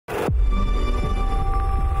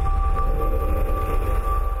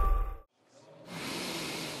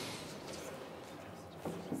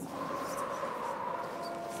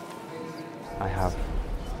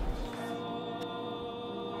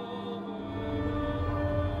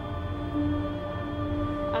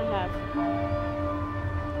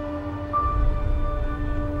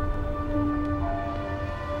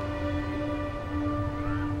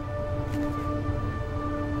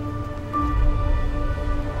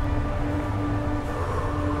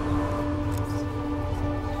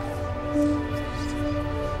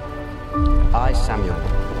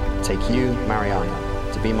take you,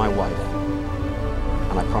 Mariana, to be my wife,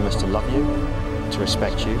 and I promise to love you, to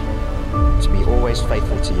respect you, to be always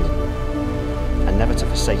faithful to you, and never to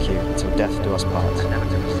forsake you until death do us part.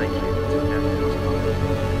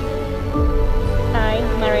 I,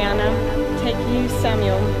 Mariana, take you,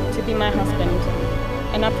 Samuel, to be my husband,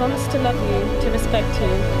 and I promise to love you, to respect you,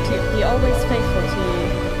 to be always faithful to you,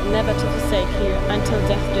 and never to forsake you until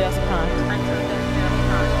death do us part.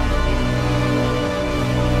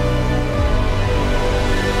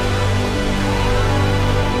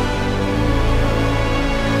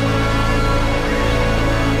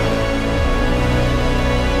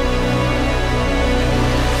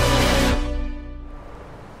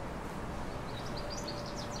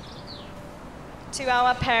 To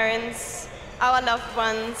our parents, our loved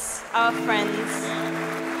ones, our friends,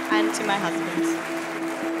 and to my husband.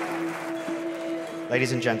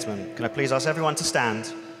 Ladies and gentlemen, can I please ask everyone to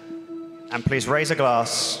stand and please raise a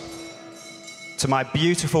glass to my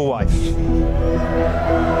beautiful wife. You're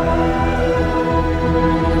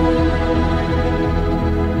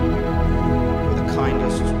the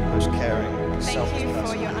kindest, most caring, selfless person. Thank you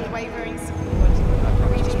for your unwavering support, for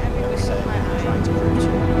reading every wish of my eye, and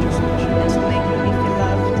for making me feel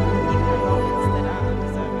loved, even in moments that are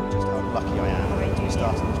undeserving. Just how lucky I am that we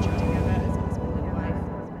started this journey together as husband and wife.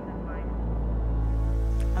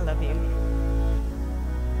 I love you.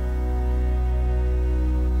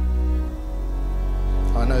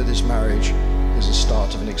 I know this marriage is the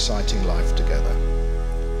start of an exciting life together.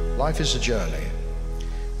 Life is a journey,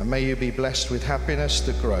 and may you be blessed with happiness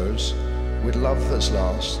that grows, with love that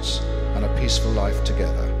lasts, and a peaceful life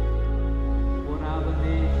together.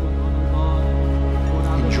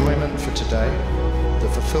 Enjoyment for today, the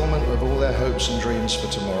fulfillment of all their hopes and dreams for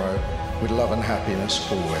tomorrow, with love and happiness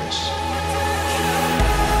always.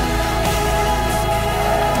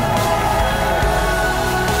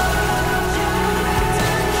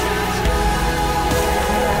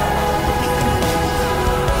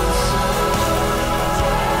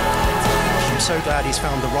 So glad he's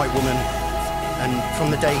found the right woman, and from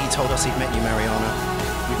the day he told us he'd met you, Mariana,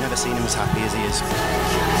 we've never seen him as happy as he is.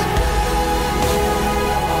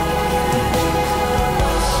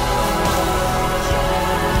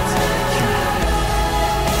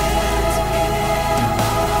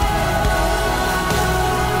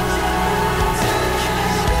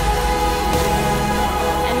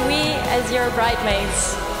 And we, as your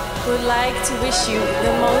bridesmaids, would like to wish you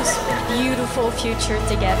the most beautiful future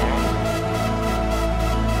together.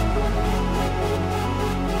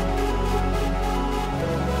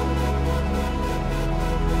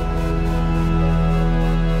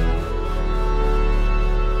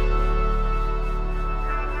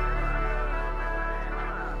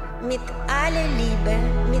 Mit aller Liebe,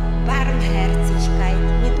 mit Barmherzigkeit,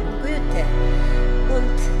 mit Güte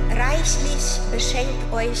und reichlich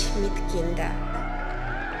beschenkt euch mit Kindern.